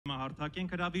գնահարթակ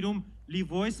ենք հրավիրում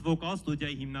Voice Vocal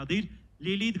ստուդիայի հիմնադիր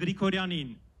Lilit Grigoryanին։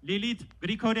 Lilit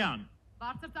Grigoryan։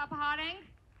 Բարձր ծափահարենք։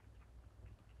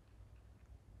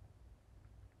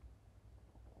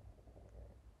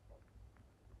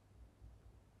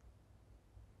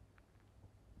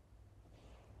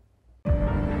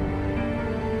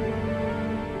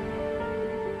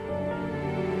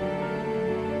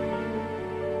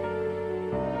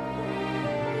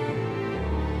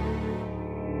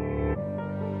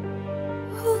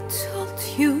 Who told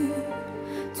you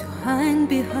to hide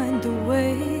behind the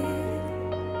veil?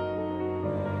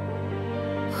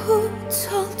 Who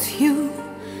told you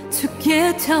to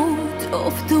get out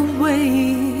of the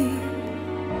way?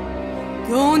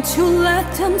 Don't you let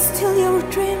them steal your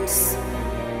dreams.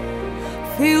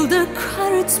 Feel the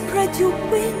courage, spread your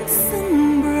wings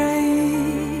and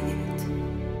breathe.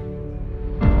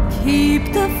 Keep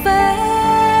the faith.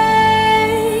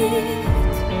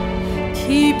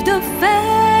 Keep the faith.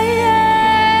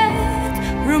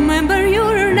 Remember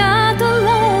you're not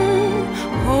alone.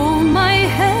 Hold my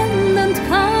hand and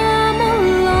come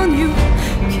along. You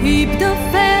keep the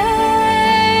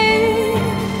faith.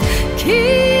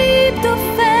 Keep the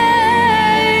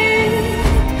faith.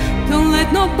 Don't let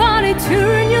nobody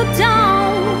turn you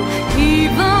down.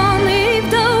 Even if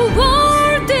the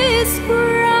world is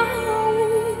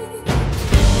round.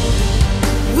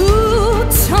 Who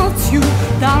told you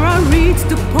that I reached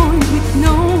the point with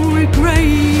no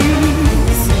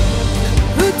regrets?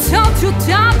 Who told you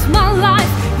that my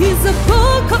life is a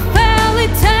book of fairy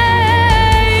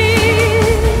tales?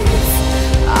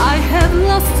 I have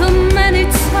lost so many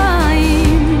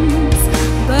times.